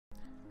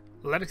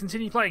Let us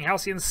continue playing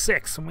Halcyon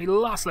 6. When we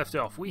last left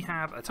off, we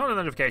have a ton of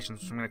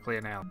notifications, which I'm going to clear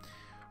now.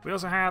 We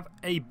also have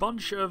a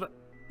bunch of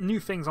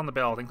new things on the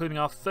build, including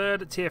our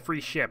third tier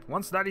 3 ship.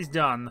 Once that is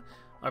done,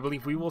 I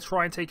believe we will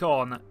try and take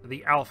on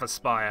the Alpha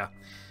Spire.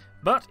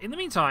 But in the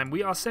meantime,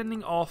 we are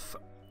sending off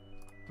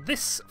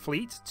this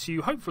fleet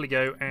to hopefully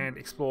go and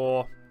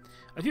explore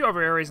a few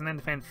other areas and then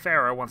defend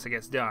Farah once it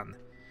gets done.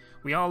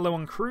 We are low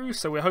on crew,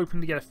 so we're hoping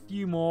to get a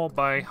few more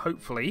by,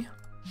 hopefully,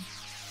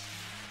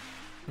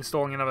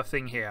 installing another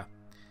thing here.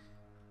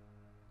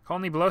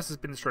 Colony below us has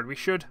been destroyed. We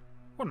should...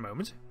 One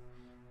moment.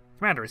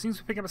 Commander, it seems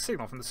to be picking up a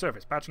signal from the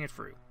surface, patching it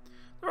through.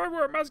 They're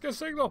over a Mazga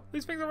signal!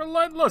 These things are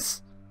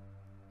relentless!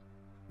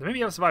 There may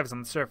be other survivors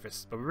on the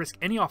surface, but we risk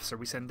any officer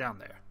we send down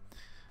there.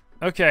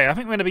 Okay, I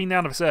think we're going to be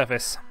down to the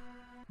surface.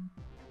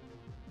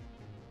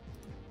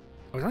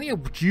 Oh, it's only a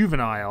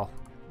juvenile.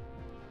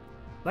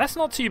 That's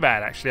not too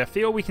bad, actually. I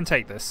feel we can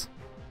take this.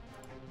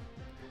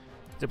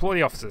 Deploy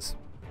the officers.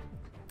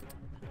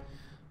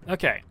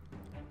 Okay.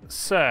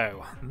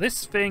 So,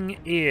 this thing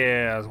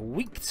is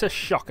weak to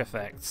shock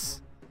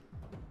effects.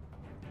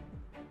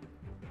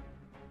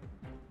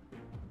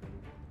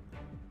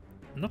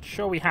 Not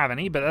sure we have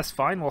any, but that's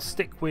fine. We'll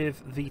stick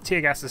with the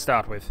tear gas to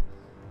start with.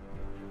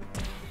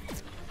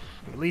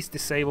 We've at least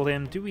disabled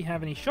him. Do we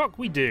have any shock?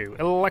 We do.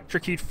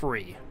 Electrocute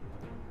free.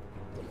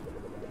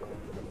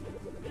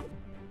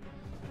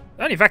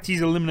 And in fact,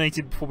 he's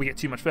eliminated before we get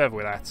too much further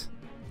with that.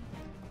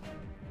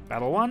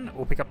 Battle 1.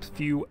 We'll pick up a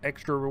few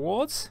extra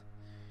rewards.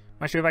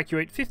 Managed to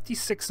evacuate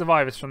 56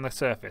 survivors from the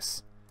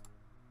surface.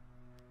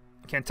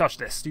 Can't touch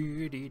this.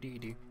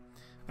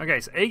 Okay,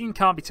 so Aegon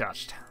can't be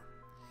touched.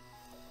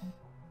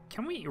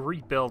 Can we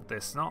rebuild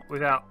this? Not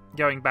without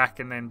going back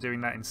and then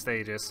doing that in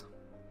stages.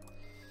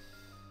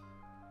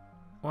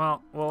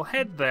 Well, we'll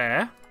head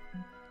there.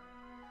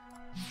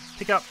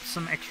 Pick up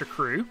some extra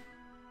crew.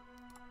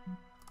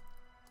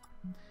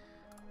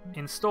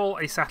 Install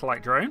a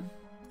satellite drone.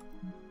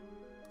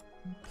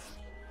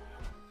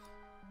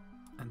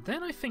 And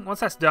then I think once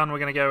that's done, we're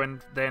going to go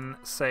and then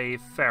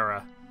save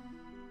Farah.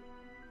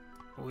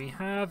 We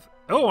have...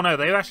 Oh, no,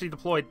 they've actually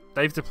deployed.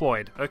 They've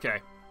deployed. Okay.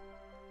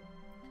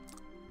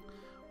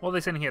 What are they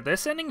sending here? They're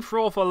sending for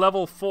a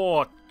level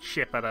 4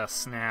 ship at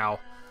us now.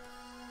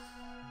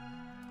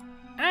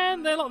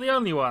 And they're not the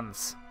only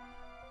ones.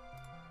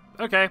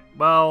 Okay,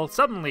 well,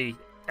 suddenly,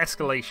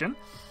 escalation.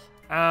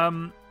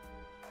 Well,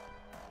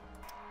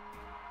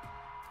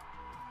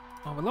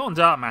 we're low on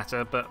dark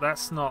matter, but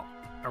that's not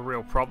a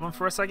real problem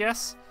for us, I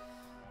guess.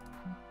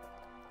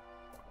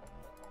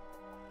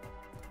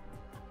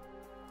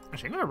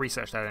 Actually, I'm going to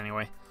research that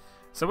anyway.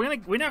 So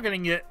we're now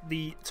going to get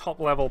the top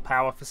level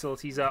power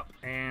facilities up,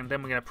 and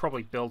then we're going to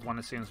probably build one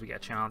as soon as we get a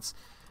chance.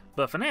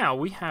 But for now,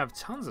 we have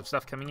tons of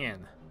stuff coming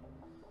in.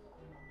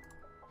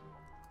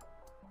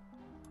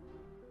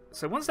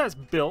 So once that's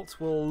built,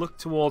 we'll look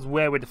towards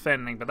where we're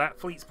defending, but that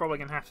fleet's probably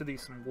going to have to do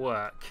some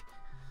work.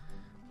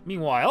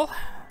 Meanwhile...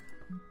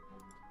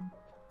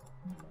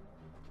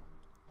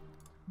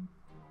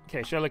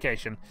 Okay, show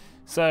location.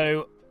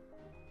 So,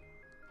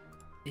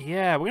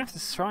 yeah, we're going to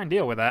have to try and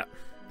deal with that.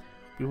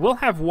 We will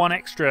have one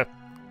extra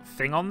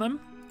thing on them.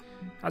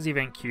 How's the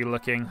event queue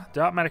looking?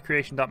 Dark matter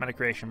creation, but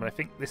I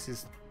think this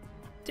is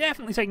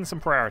definitely taking some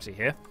priority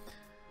here.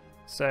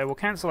 So we'll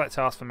cancel that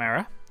task for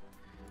Mara.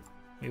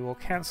 We will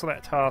cancel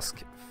that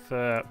task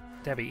for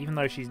Debbie, even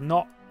though she's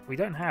not... We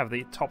don't have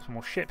the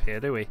optimal ship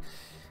here, do we?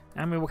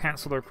 And we will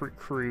cancel the recruit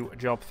crew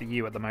job for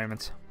you at the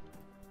moment.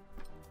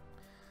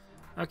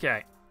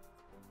 Okay.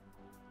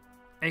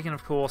 Aegon,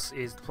 of course,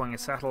 is deploying a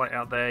satellite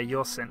out there.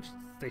 You're stationed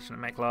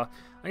at Meklar.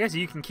 I guess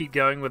you can keep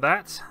going with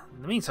that.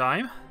 In the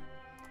meantime,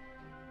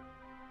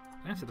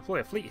 I have to deploy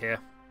a fleet here.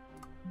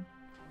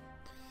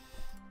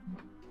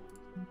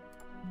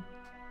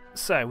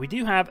 So, we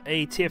do have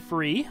a tier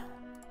 3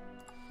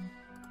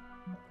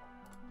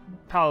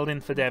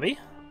 Paladin for Debbie.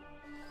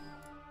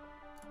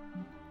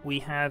 We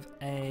have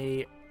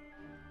a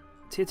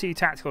tier 2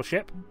 tactical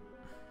ship,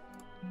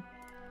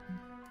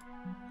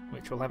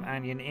 which will have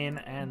Anion in,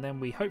 and then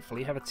we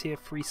hopefully have a tier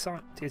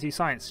 2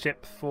 science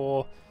ship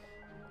for...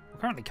 We're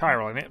currently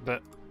Chiral in it,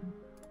 but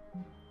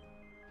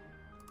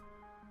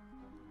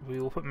we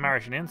will put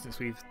Marisian in since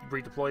we've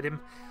redeployed him,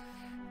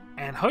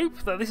 and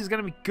hope that this is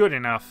going to be good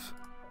enough.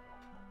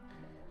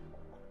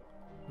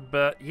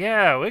 But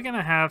yeah, we're going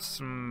to have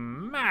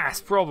some mass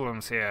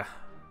problems here.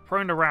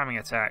 Prone to ramming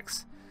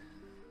attacks.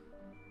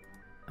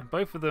 And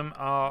both of them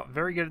are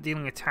very good at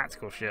dealing with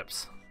tactical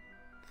ships.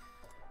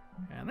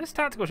 And this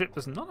tactical ship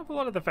does not have a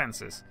lot of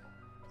defenses.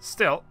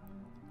 Still,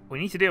 we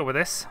need to deal with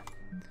this.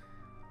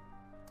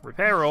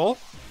 Repair all.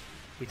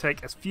 We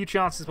take as few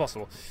chances as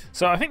possible.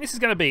 So I think this is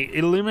going to be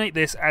eliminate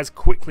this as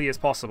quickly as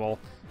possible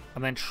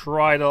and then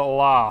try to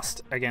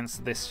last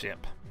against this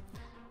ship.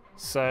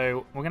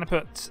 So we're going to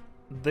put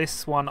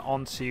this one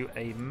onto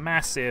a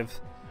massive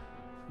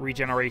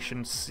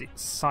regeneration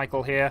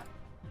cycle here.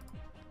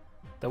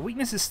 The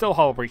weakness is still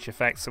hull breach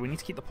effect, so we need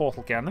to keep the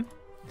portal cannon.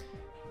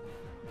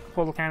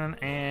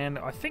 And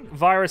I think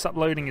virus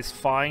uploading is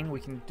fine.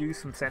 We can do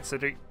some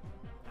sensitivity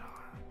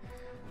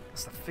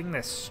It's the thing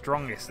they're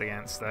strongest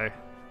against, though.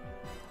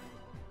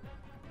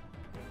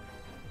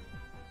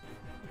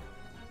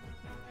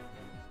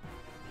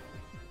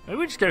 Maybe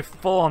we just go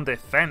full on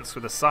defense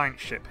with a science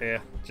ship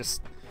here.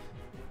 Just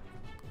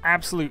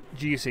absolute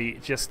duty,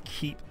 just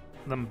keep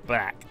them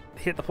back.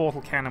 Hit the portal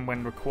cannon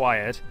when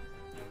required.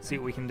 See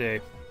what we can do.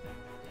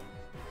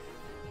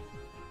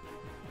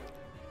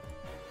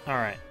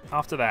 Alright,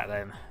 after that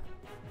then.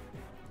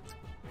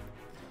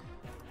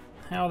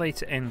 How are they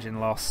to engine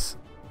loss?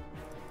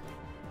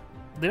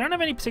 They don't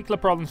have any particular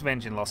problems with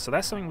engine loss, so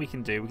that's something we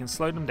can do. We can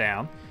slow them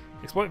down.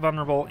 Exploit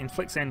vulnerable,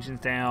 inflicts engines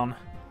down.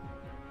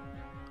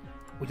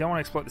 We don't want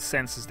to exploit the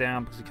sensors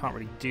down because we can't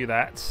really do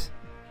that.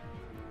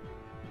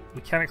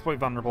 We can exploit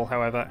vulnerable,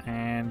 however,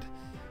 and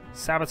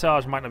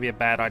sabotage might not be a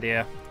bad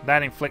idea.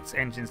 That inflicts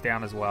engines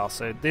down as well,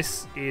 so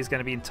this is going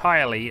to be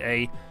entirely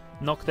a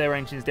knock their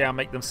engines down,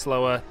 make them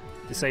slower,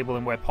 disable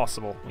them where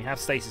possible. We have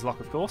stasis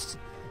lock, of course,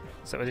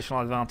 so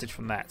additional advantage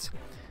from that.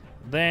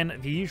 Then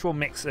the usual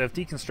mix of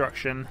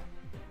deconstruction,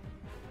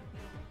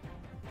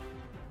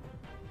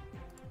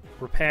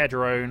 repair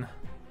drone,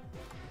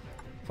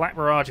 flak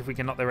barrage if we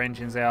can knock their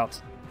engines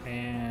out,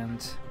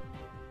 and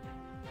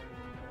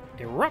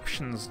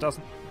eruptions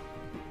doesn't...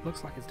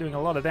 looks like it's doing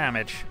a lot of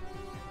damage.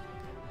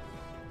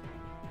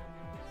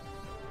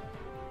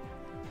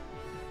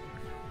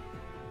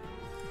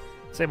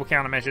 Disable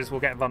countermeasures,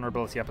 we'll get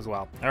vulnerability up as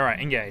well. Alright,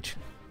 engage.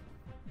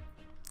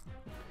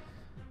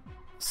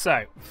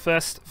 So,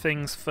 first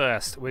things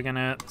first, we're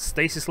gonna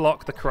stasis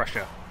lock the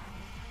Crusher.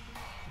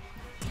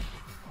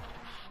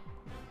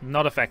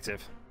 Not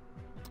effective.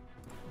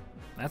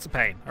 That's a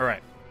pain.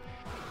 Alright.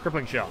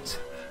 Crippling shot.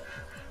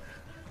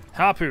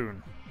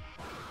 Harpoon.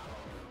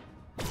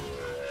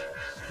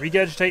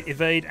 Regurgitate,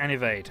 evade, and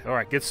evade.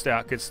 Alright, good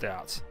start, good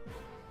start.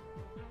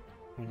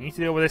 We need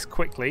to deal with this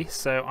quickly,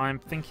 so I'm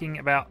thinking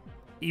about,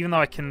 even though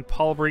I can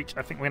pole breach,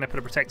 I think we're going to put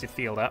a protective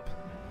field up.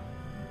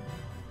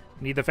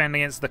 We need to defend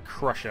against the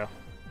Crusher.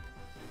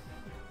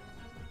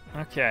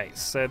 Okay,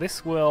 so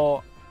this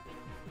will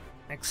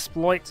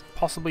exploit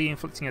possibly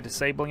inflicting a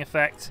disabling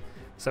effect,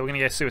 so we're going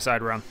to go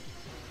suicide run.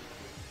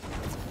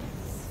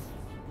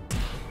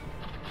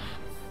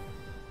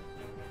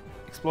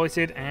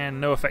 Exploited,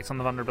 and no effect on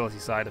the vulnerability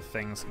side of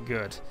things.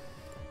 Good.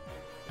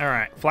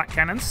 Alright, flak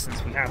cannons,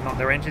 since we have knocked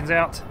their engines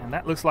out, and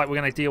that looks like we're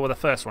going to deal with the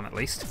first one at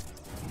least.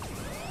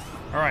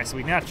 Alright, so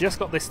we've now just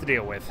got this to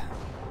deal with.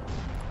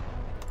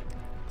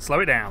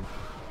 Slow it down.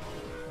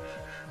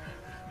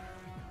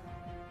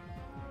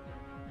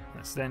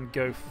 Let's then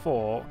go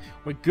for...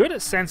 we're good at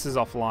sensors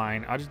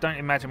offline, I just don't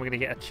imagine we're going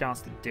to get a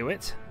chance to do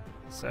it.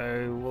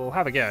 So we'll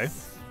have a go.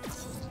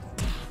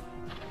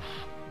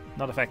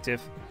 Not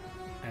effective,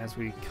 as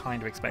we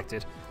kind of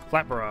expected.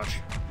 Flat barrage.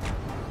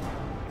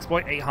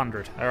 Exploit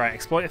 800. Alright,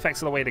 exploit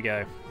effects are the way to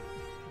go.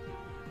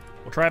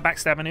 We'll try a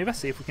backstab maneuver,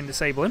 see if we can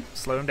disable him,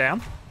 slow him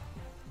down.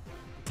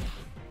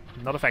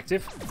 Not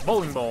effective.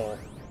 Bowling ball.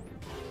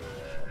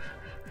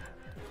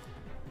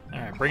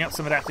 Alright, bring up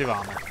some adaptive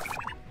armor.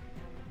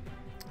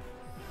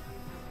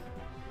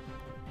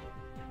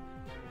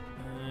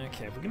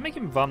 Okay, if we can make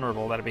him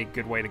vulnerable, that'd be a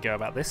good way to go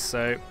about this.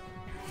 So,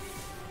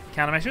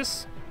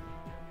 countermeasures.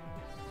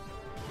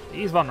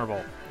 He's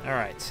vulnerable.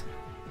 Alright.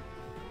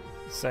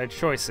 So,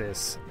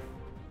 choices.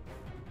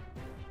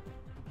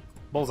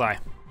 Bullseye.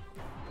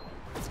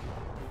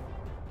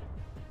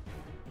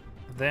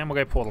 Then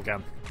we'll go portal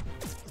gun.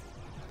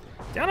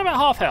 Down about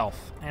half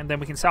health, and then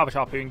we can salvage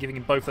Harpoon, giving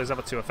him both those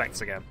other two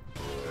effects again.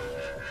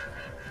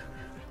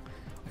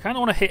 I kind of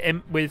want to hit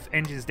him with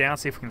engines down,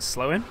 see if we can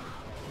slow him.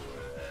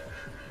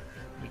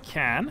 We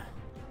can.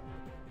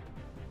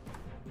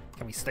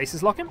 Can we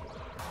stasis lock him?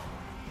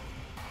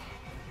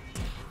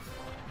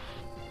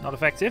 Not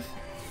effective.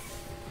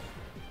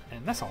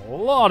 And that's a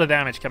lot of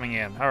damage coming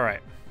in.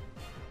 Alright.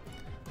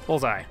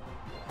 Bullseye.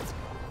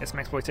 Get some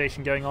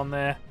exploitation going on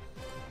there.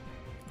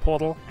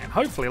 Portal, and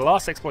hopefully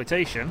last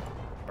exploitation.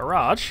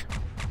 Barrage.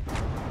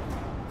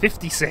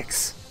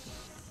 56.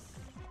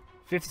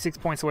 56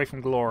 points away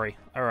from glory.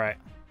 Alright.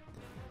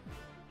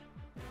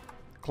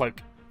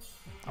 Cloak.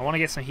 I want to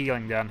get some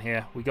healing done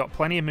here. We got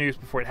plenty of moves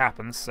before it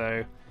happens,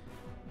 so...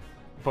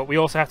 but we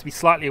also have to be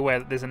slightly aware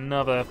that there's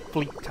another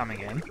fleet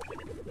coming in.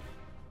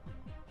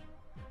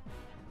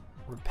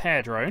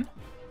 Repair drone.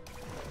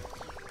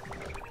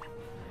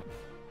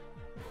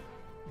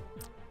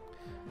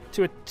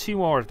 Two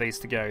more of these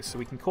to go, so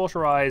we can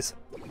cauterize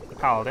the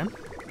Paladin.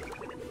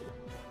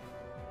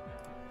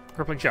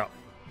 Crippling shot.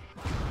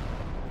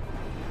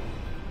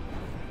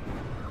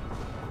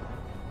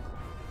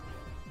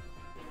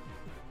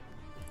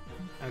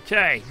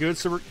 Okay,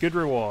 good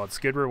rewards,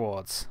 good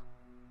rewards.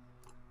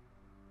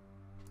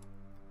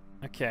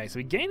 Okay, so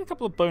we gain a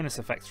couple of bonus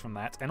effects from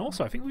that, and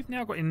also I think we've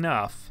now got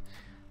enough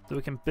that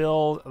we can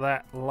build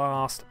that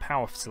last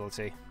power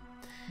facility.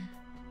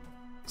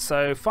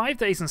 So 5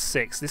 days and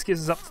 6, this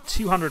gives us up to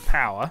 200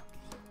 power.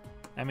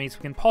 That means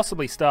we can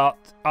possibly start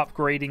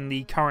upgrading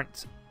the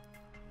current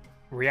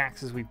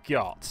reactors we've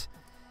got.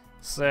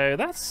 So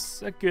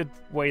that's a good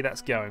way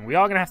that's going. We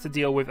are going to have to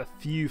deal with a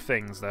few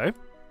things though.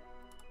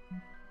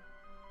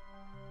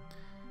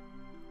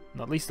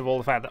 Not least of all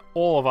the fact that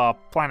all of our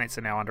planets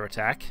are now under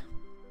attack.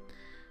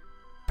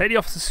 Petty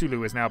Officer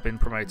Sulu has now been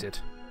promoted.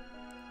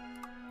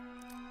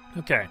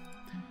 Okay.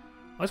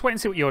 Let's wait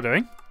and see what you're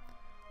doing.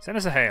 Send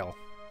us a hail.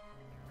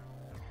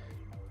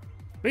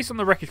 Based on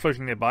the wreckage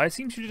floating nearby, it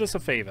seems you did us a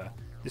favour,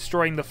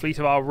 destroying the fleet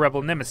of our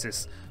rebel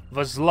nemesis,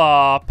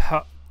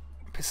 Vazla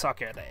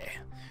Pisakere.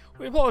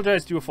 We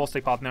apologise to you for forced to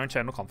take part in our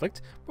internal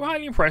conflict, but we're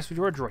highly impressed with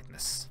your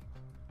adroitness.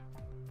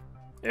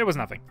 It was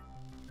nothing.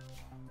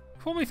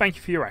 Formally thank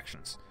you for your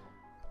actions.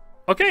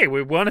 Okay,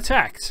 we weren't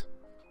attacked.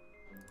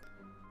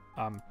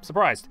 I'm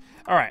surprised.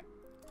 Alright.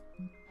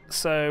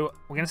 So,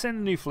 we're going to send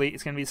a new fleet.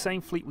 It's going to be the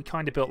same fleet we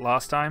kind of built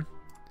last time.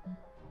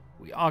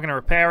 We are going to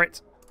repair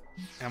it,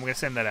 and we're going to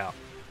send that out.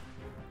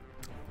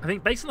 I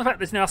think based on the fact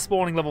there's now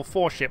spawning level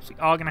 4 ships, we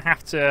are going to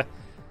have to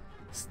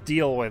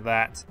deal with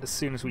that as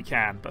soon as we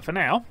can. But for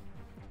now,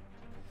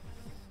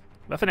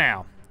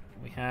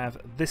 we have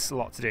this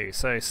lot to do.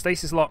 So,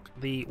 Stasis Lock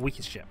the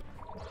weakest ship.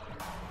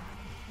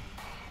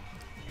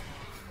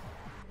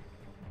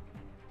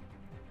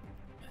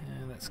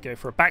 And let's go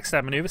for a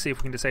backstab maneuver, see if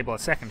we can disable a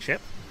second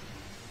ship.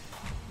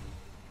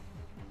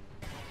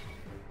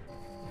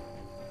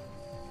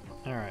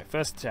 Alright,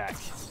 first attack.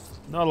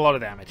 Not a lot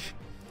of damage.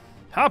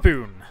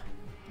 Harpoon!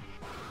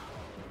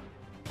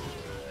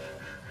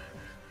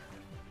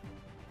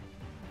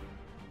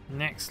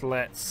 Next,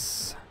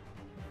 let's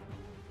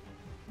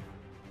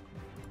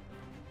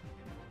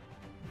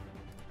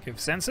give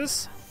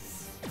sensors.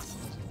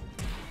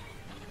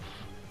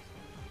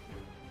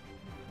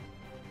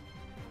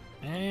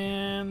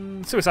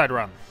 And suicide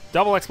run.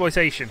 Double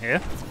exploitation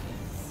here.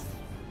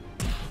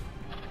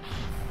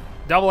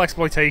 Double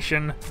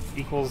exploitation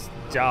equals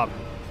done.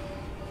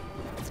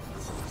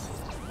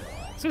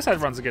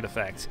 Suicide run's a good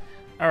effect.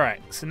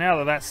 Alright, so now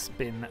that that's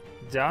been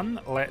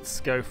done, let's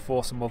go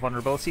for some more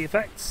vulnerability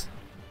effects.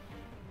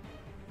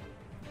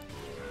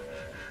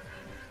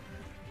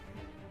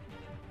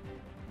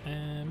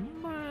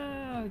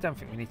 I don't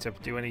think we need to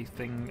do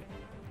anything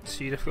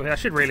too difficult. I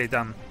should really have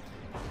done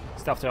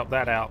stuff to help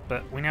that out,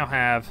 but we now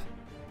have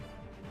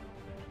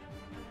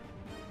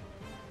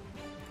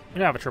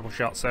a triple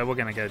shot, so we're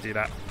going to go do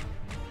that.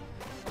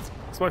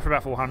 Let's wait for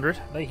about 400.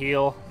 They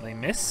heal, they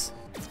miss.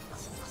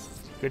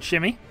 Good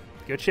shimmy,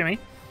 good shimmy.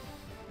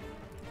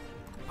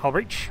 Hull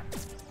breach.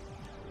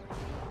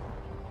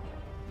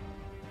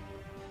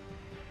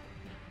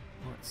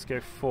 Let's go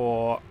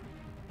for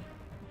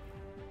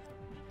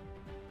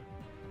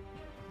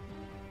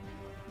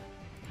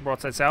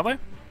broadside salvo.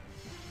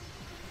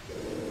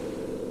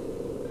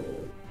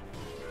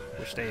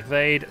 Which they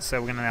evade, so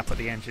we're going to now put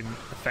the engine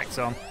effects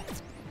on.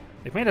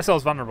 They've made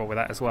ourselves vulnerable with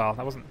that as well.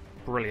 That wasn't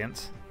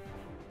brilliant.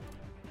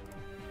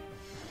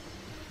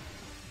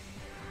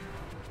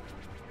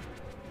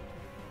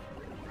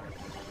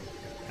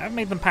 I haven't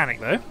made them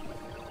panic though.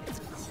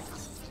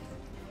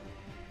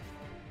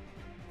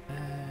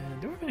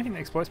 Do we have anything that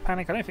exploits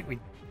panic? I don't think we...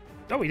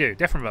 Oh, we do.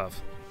 Death from above.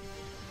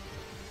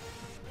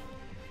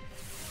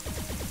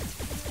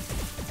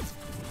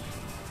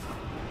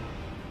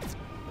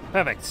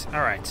 Perfect.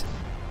 Alright.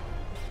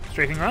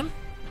 Strafing run.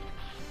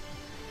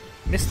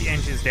 Missed the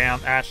engines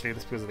down. Actually,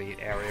 this is because of the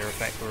area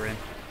effect we're in.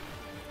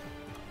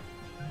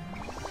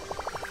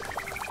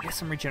 Get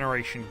some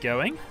regeneration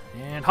going.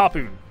 And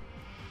harpoon.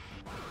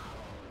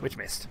 Which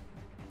missed.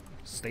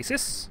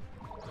 Stasis.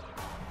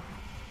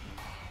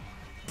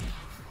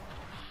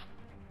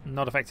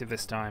 Not effective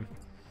this time.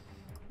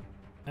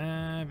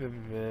 Might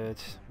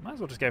as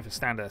well just go for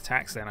standard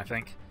attacks then, I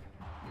think.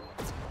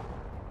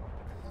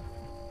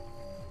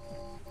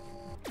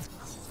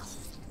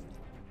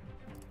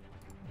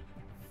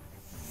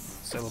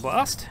 Solar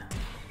Blast.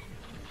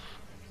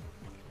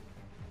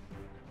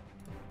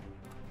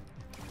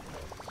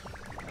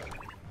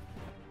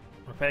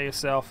 Repair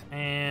yourself,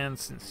 and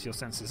since your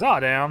sensors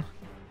are down,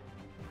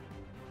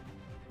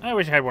 I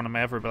wish I had one of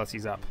my other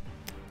abilities up.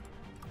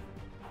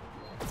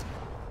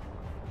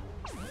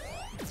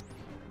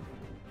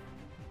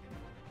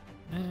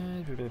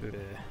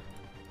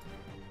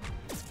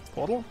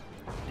 Portal,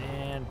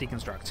 and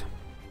deconstruct.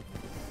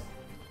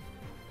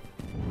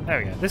 There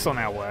we go, this will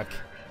now work.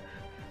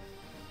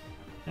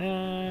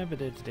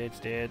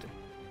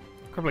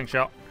 Crippling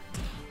shot.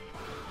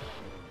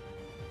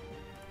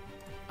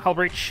 Hull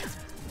breach.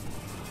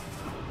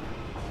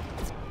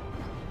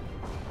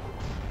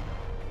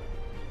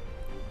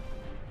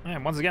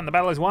 And once again, the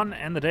battle is won,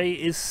 and the day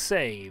is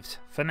saved.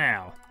 For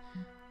now.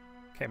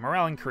 Okay,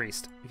 morale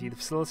increased. View the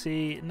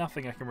facility.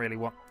 Nothing I can really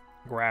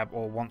grab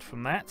or want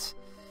from that.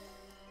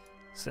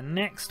 So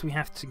next we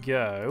have to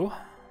go...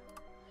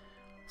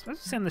 I suppose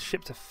we send the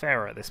ship to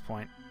Farah at this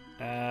point.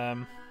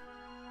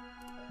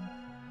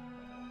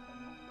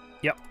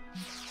 Yep.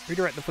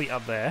 Redirect the fleet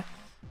up there.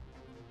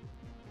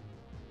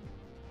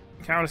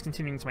 Carol is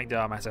continuing to make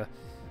dark matter.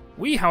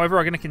 We, however,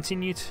 are going to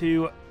continue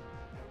to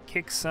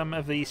kick some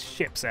of these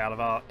ships out of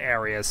our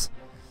areas.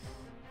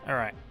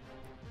 Alright.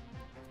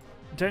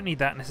 Don't need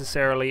that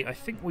necessarily. I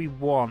think we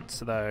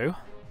want, though...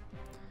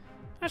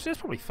 Actually,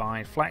 that's probably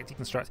fine. Flak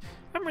deconstruct.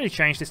 I haven't really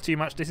changed this too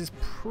much. This is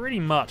pretty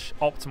much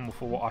optimal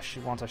for what I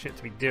should want our ship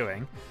to be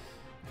doing.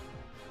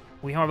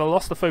 We, however,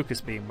 lost the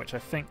focus beam, which I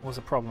think was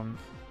a problem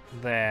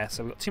there.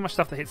 So we've got too much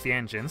stuff that hits the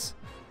engines.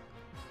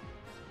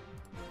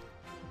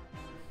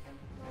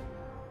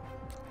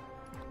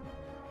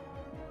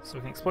 So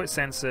we can exploit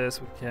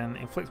sensors, we can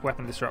inflict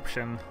weapon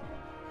disruption.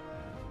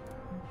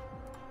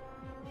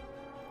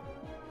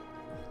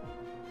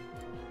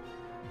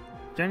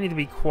 Don't need to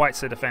be quite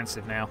so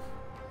defensive now.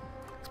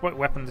 Exploit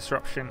weapon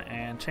disruption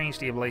and change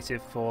the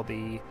ablative for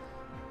the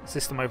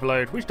system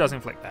overload, which does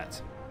inflict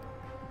that.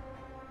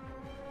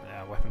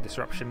 Weapon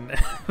disruption.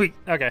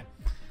 Okay.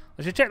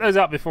 I should check those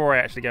up before I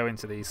actually go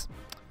into these.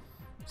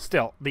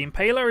 Still, the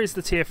Impaler is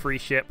the tier 3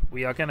 ship.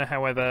 We are going to,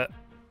 however,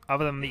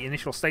 other than the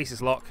initial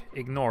stasis lock,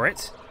 ignore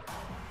it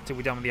until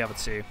we're done with the other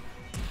two.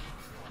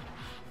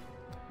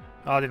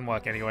 Oh, it didn't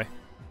work anyway.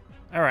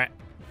 Alright.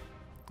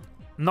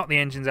 Knock the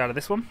engines out of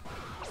this one.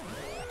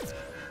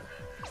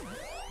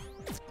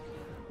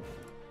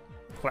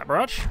 Flat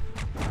barrage.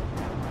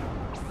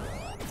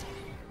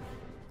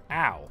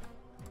 Ow.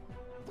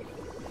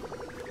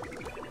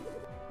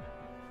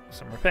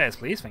 Some repairs,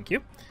 please. Thank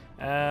you.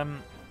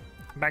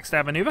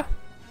 Backstab maneuver.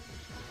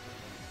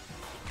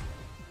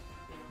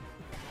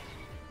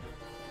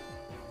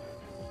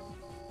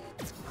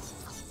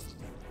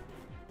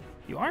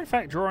 You are, in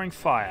fact, drawing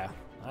fire.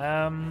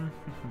 Well,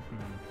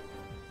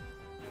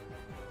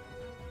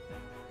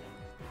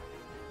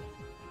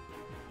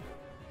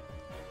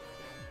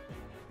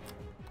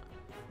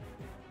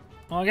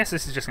 I guess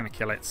this is just going to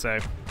kill it, so...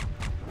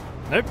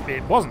 Nope,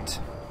 it wasn't.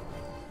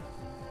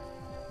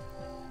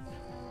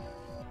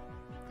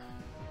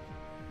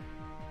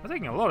 We're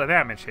taking a lot of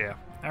damage here.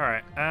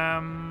 Alright,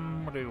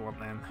 what do we want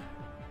then?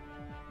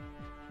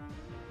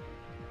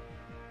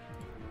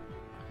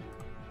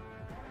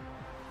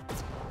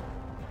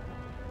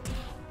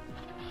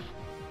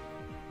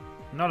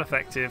 Not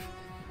effective.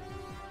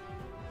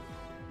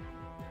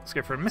 Let's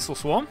go for a missile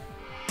swarm.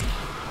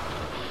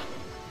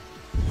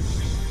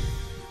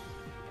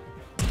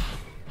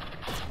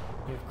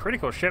 We have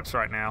critical ships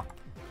right now.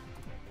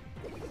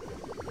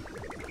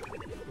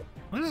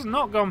 This has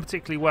not gone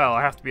particularly well,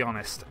 I have to be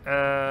honest.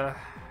 Well,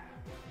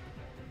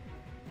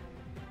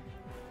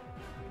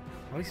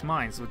 these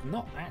mines would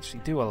not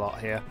actually do a lot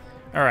here.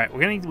 Alright,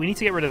 we need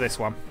to get rid of this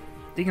one.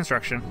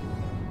 Deconstruction.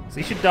 So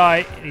he should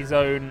die in his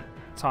own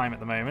time at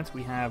the moment.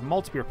 We have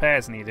multiple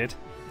repairs needed.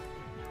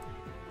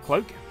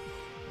 Cloak.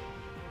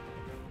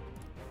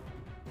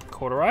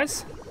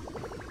 Cauterize.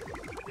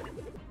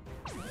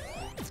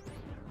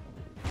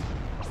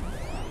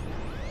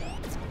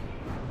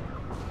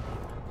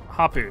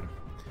 Harpoon.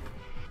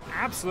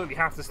 Absolutely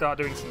have to start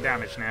doing some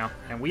damage now,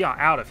 and we are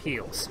out of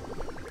heals.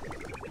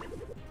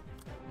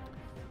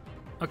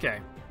 Okay.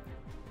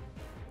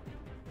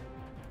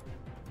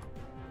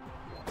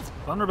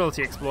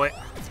 Vulnerability exploit.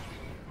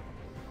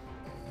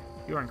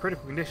 You are in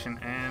critical condition,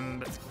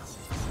 and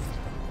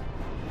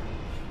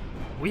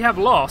we have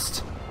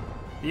lost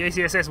the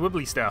ACSS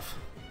Wibbly stuff.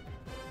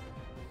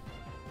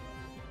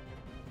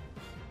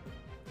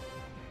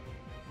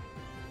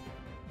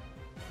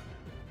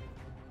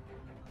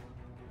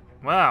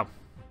 Wow.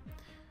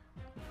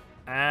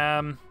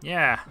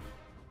 Yeah.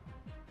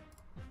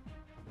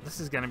 This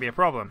is going to be a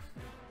problem.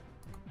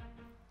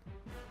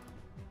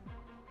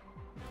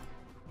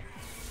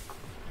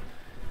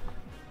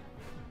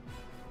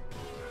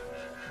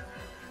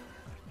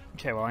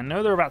 Okay, well, I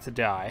know they're about to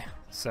die,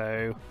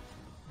 so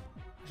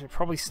I should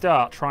probably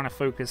start trying to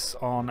focus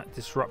on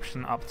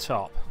disruption up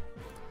top.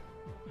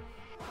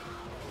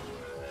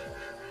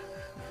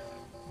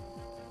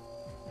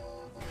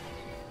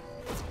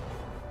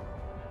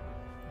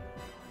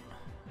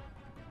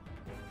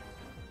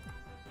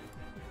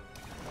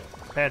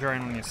 Repair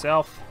drone on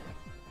yourself.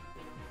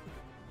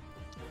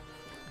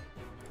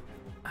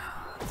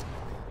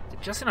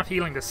 Just enough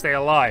healing to stay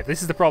alive.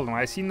 This is the problem.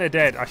 I assume they're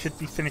dead. I should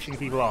be finishing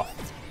people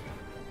off.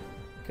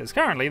 Because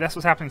currently, that's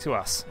what's happening to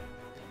us.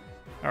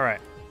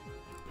 Alright.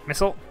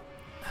 Missile.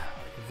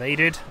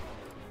 Evaded.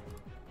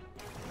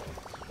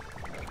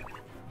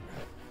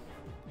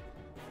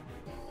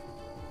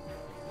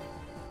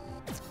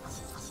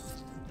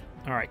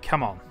 Alright,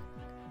 come on.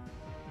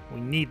 We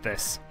need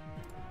this.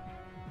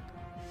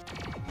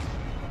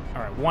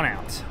 Alright, one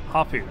out.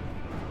 Harpoon.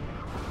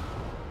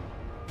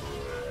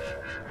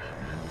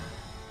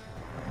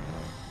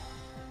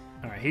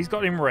 Alright, he's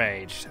got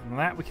enraged, and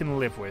that we can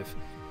live with.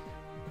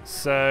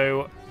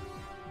 So,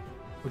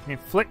 we can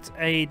inflict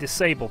a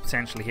disable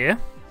potentially here.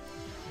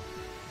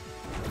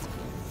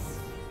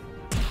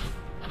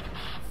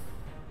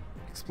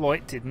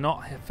 Exploit did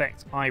not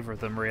affect either of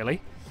them,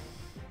 really.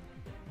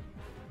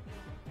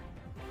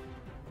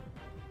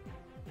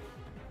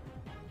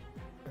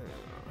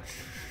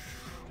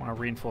 I want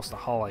to reinforce the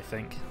hull, I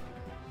think.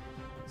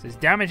 So his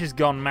damage has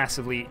gone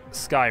massively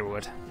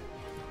skyward.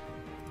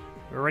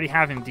 We already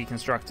have him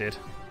deconstructed.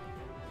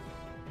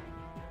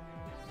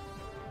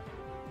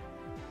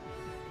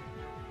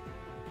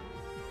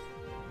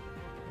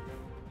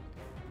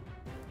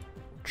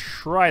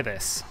 Try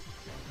this.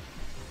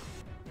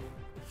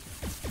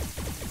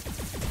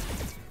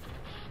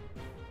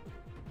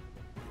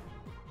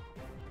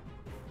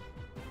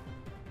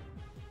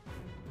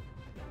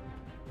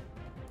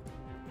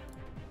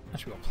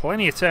 Actually, we've got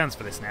plenty of turns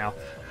for this now.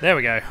 There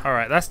we go.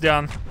 Alright, that's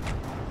done.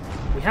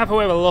 We have,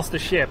 however, lost the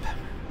ship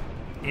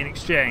in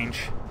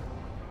exchange.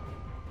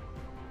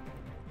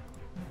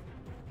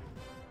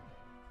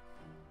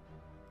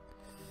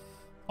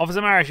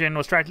 Officer Marishin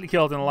was tragically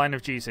killed in the line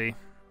of duty.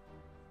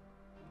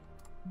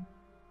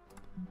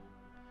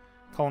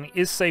 Colony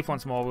is safe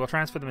once more. We'll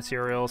transfer the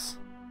materials.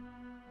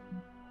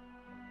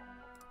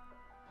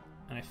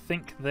 And I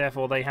think,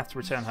 therefore, they have to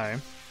return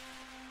home.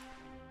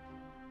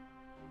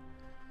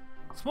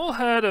 A small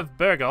herd of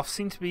Bergoths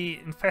seem to be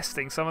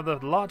infesting some of the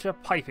larger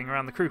piping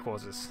around the crew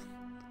quarters.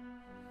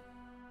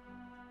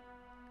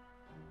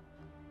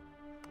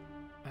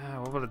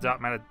 What about a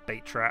dark matter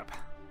bait trap?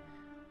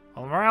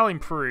 Well, morale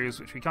improves,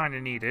 which we kind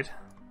of needed.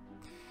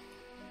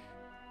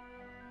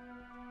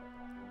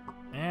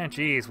 Yeah,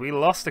 geez, we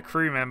lost a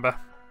crew member.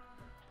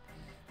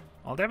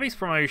 Well, Debbie's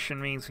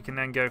promotion means we can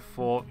then go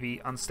for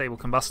the unstable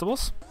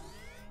combustibles.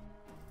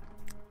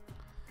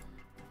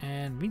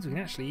 And means we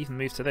can actually even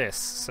move to this,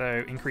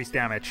 so increased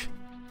damage.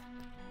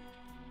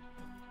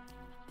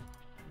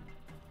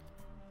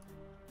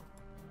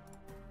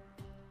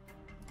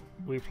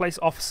 We replace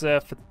officer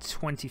for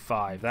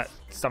 25. That's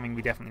something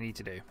we definitely need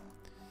to do.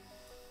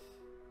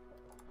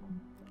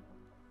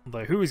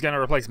 Although, who is going to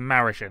replace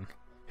Marishin?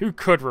 Who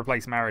could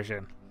replace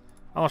Marishin?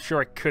 I'm not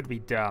sure it could be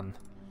done.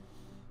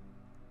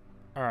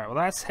 Alright, well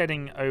that's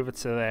heading over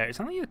to there. It's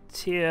only a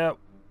tier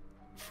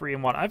 3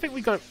 and 1. I think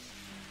we got...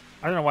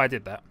 I don't know why I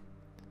did that.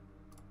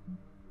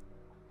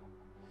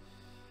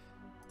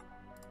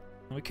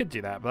 We could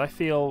do that, but I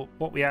feel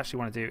what we actually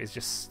want to do is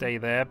just stay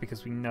there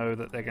because we know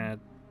that they're going to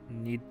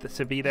need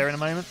to be there in a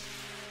moment.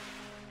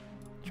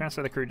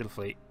 Transfer the crew to the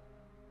fleet.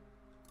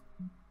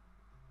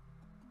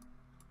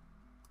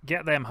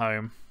 Get them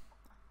home.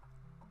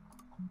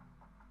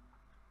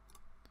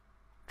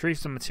 Retrieve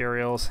some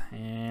materials,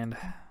 and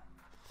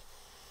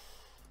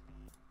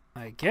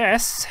I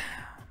guess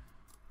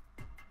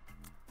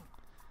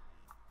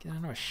get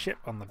another ship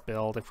on the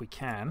build if we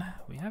can.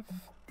 We have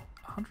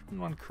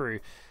 101 crew,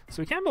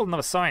 so we can build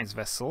another science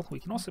vessel. We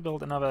can also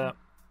build another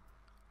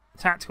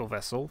tactical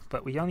vessel,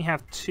 but we only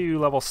have 2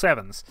 level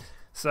 7s.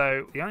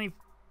 So the only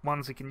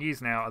ones we can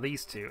use now are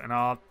these 2, and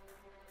our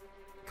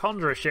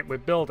Conjurer ship we're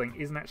building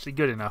isn't actually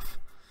good enough.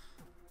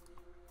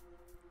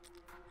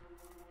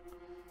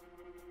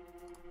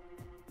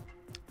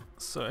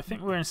 So I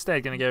think we're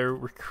instead going to go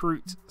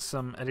recruit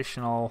some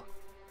additional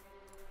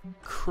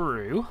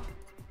crew.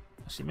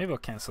 Actually, maybe I'll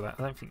cancel that.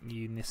 I don't think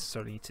you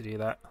necessarily need to do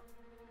that.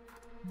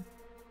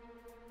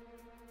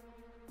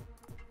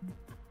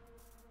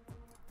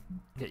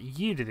 Get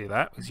you to do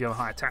that because you have a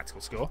higher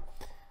tactical score.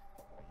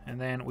 And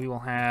then we will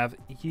have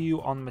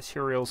you on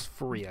materials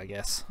free, I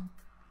guess.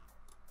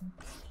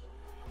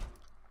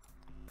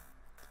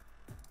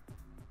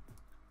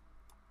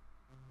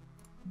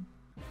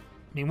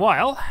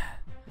 Meanwhile,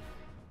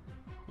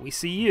 we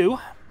see you.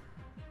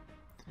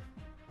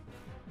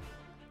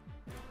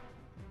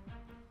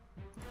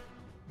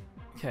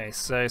 Okay,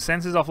 so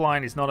sensors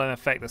offline is not an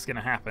effect that's going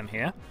to happen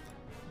here.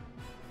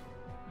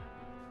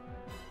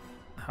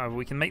 However,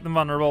 we can make them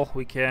vulnerable,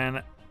 we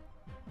can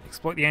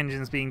exploit the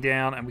engines being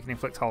down, and we can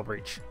inflict hull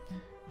breach,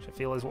 which I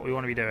feel is what we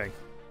want to be doing.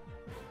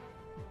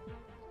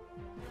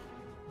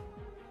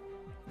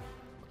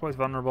 Exploit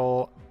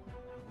vulnerable.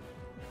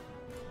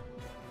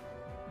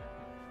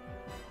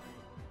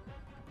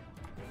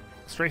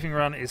 Strafing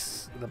run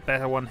is the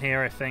better one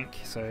here, I think,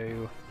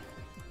 so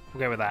we'll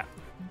go with that.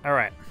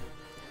 Alright.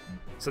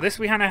 So this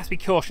we have to be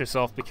cautious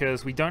of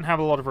because we don't have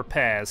a lot of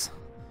repairs.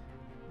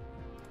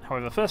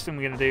 However, the first thing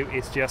we're going to do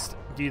is just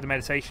do the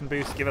meditation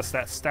boost, give us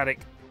that static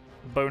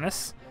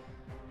bonus.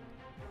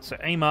 So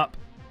aim up.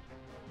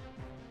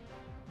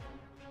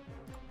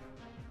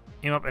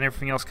 Aim up and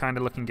everything else kind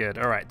of looking good.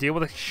 Alright, deal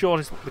with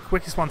the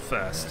quickest one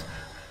first.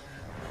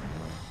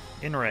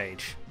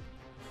 Enrage.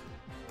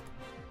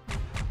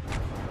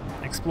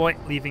 Exploit,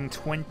 leaving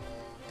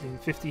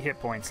 50 hit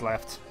points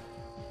left.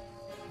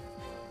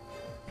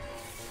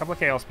 Couple of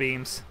chaos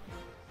beams.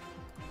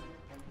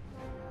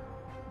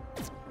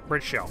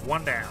 Bridge shell,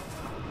 1 down.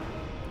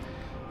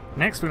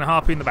 Next, we're going to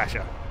harpoon the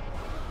basher.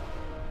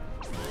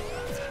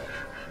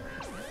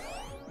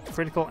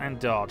 Critical and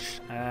dodge.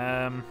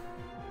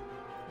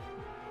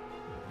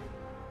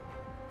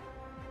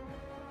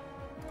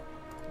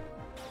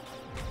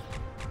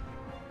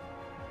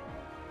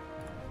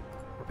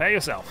 Repair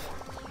yourself.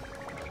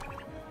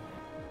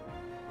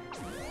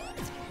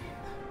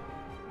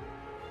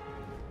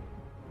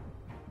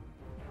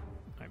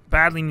 I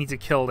badly need to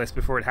kill this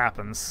before it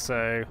happens,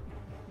 so...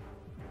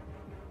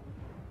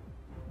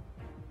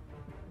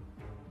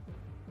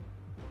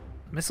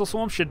 Missile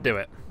Swarm should do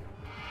it.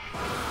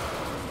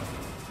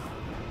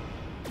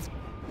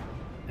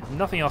 If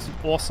nothing else,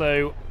 we've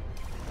also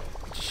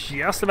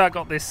just about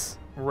got this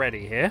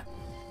ready here.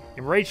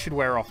 Enrage should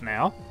wear off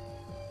now.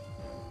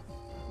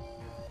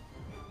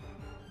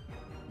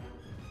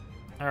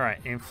 Alright,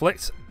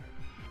 inflict.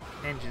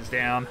 Engines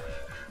down.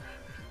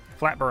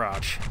 Flat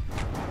barrage.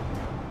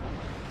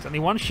 It's only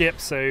one ship,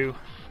 so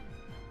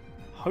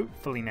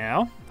hopefully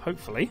now,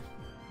 hopefully,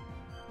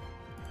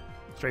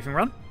 Strafing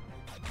run.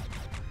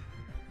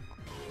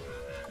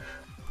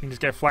 We can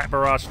just go flat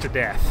barrage to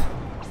death.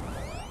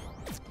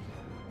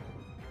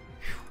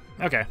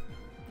 Okay.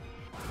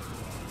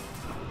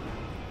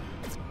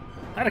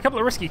 I had a couple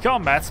of risky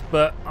combats,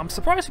 but I'm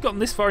surprised we've gotten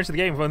this far into the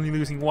game with only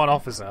losing one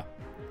officer.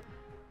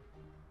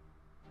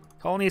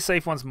 Colony is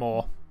safe once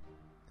more.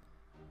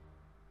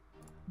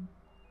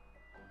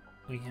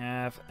 We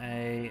have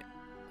a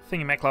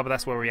thingy mech club, but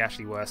that's where we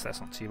actually were, so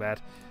that's not too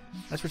bad.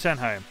 Let's return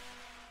home.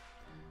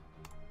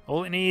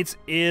 All it needs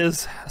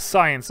is a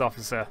science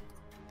officer.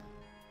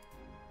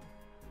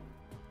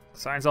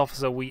 Science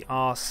officer we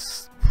are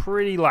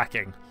pretty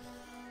lacking.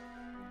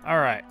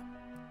 Alright.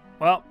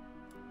 Well.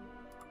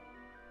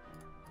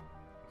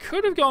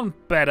 Could have gone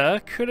better,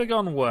 could have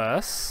gone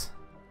worse.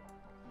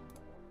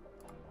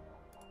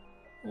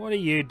 What are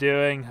you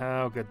doing?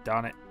 Oh, good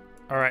darn it.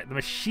 Alright, the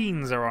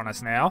machines are on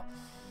us now.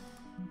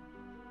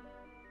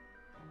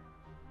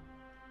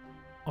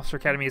 Officer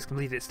Academy has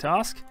completed its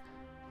task.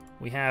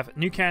 We have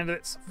new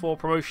candidates for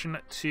promotion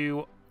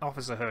to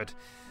officerhood.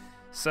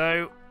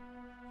 So,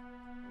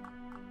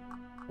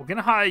 we're going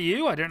to hire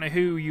you. I don't know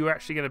who you're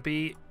actually going to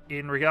be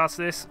in regards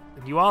to this.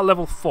 You are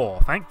level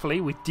 4.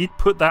 Thankfully, we did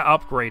put that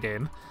upgrade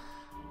in.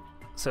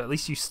 So at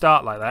least you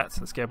start like that.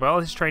 Let's go.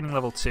 Biologist training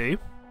level 2.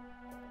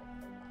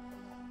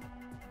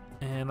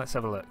 And let's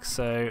have a look.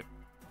 So,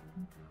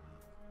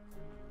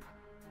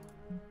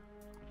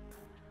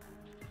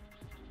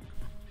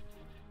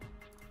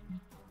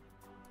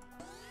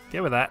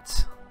 go with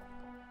that.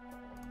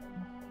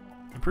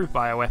 Improve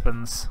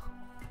bioweapons.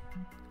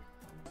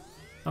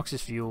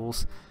 Noxious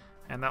fuels.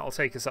 And that will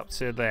take us up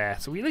to there.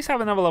 So we at least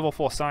have another level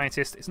 4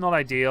 scientist. It's not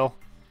ideal.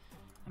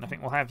 And I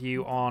think we'll have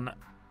you on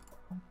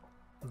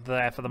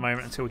there for the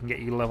moment until we can get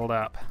you leveled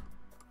up.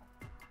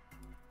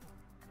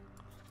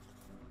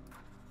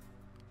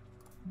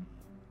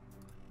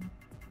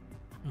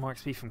 More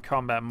XP from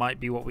combat might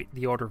be what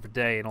the order of the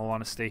day, in all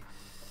honesty.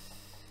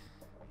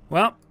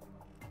 Well,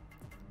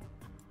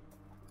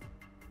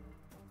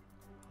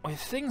 with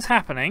things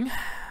happening,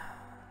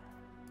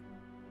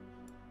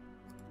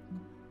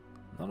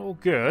 not all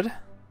good.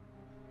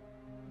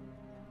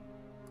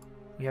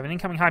 We have an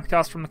incoming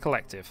hypercast from the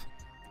collective.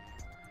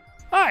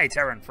 Hi,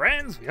 Terran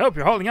friends. We hope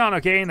you're holding on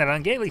okay in that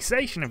ungainly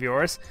station of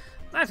yours.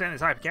 I've sent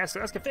this hypercast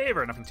to ask a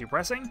favor, nothing too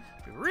pressing.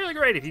 It'd be really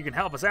great if you can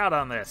help us out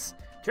on this.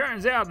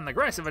 Turns out an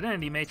aggressive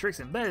identity matrix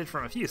embedded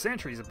from a few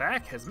centuries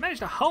back has managed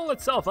to hull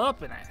itself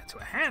up into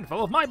a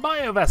handful of my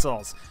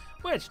biovessels,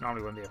 which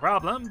normally wouldn't be a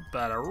problem,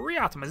 but a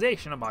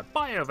re-optimization of my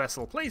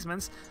biovessel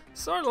placements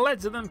sort of led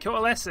to them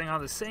coalescing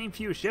on the same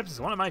few ships as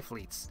one of my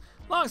fleets.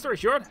 Long story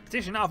short, I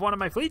petitioned off one of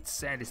my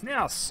fleets, and it's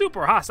now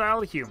super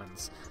hostile to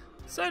humans.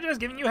 So just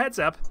giving you a heads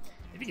up,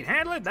 if you can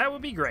handle it, that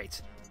would be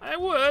great. I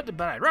would,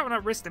 but I'd rather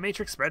not risk the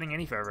matrix spreading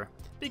any further.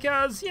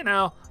 Because, you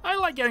know, I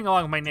like getting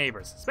along with my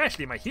neighbors,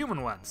 especially my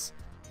human ones.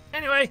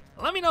 Anyway,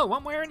 let me know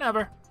one way or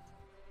another.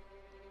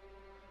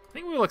 I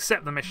think we will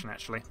accept the mission,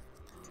 actually.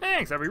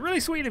 Thanks, that'd be really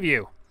sweet of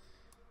you.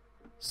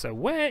 So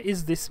where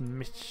is this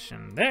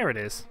mission? There it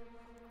is.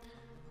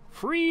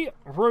 Free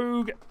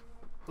rogue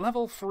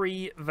level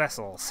 3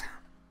 vessels.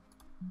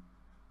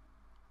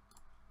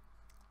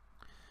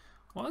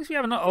 Well, at least we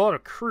have a lot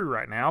of crew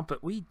right now,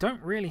 but we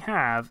don't really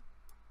have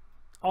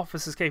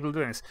officers capable of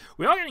doing this.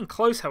 We are getting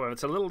close, however,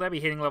 to Little Debbie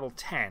hitting level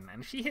 10,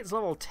 and if she hits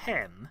level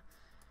 10,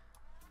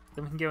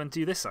 then we can go and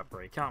do this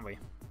upgrade, can't we?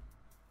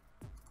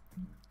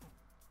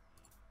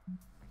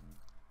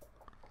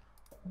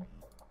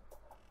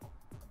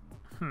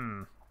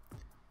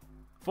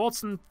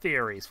 Thoughts and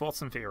theories,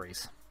 thoughts and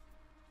theories.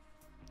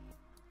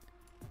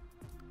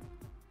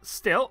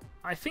 Still,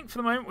 I think for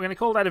the moment we're going to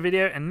call that a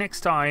video, and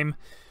next time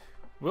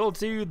we'll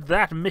do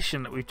that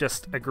mission that we've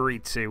just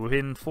agreed to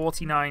within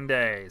 49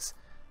 days.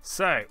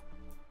 So,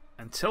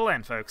 until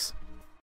then, folks.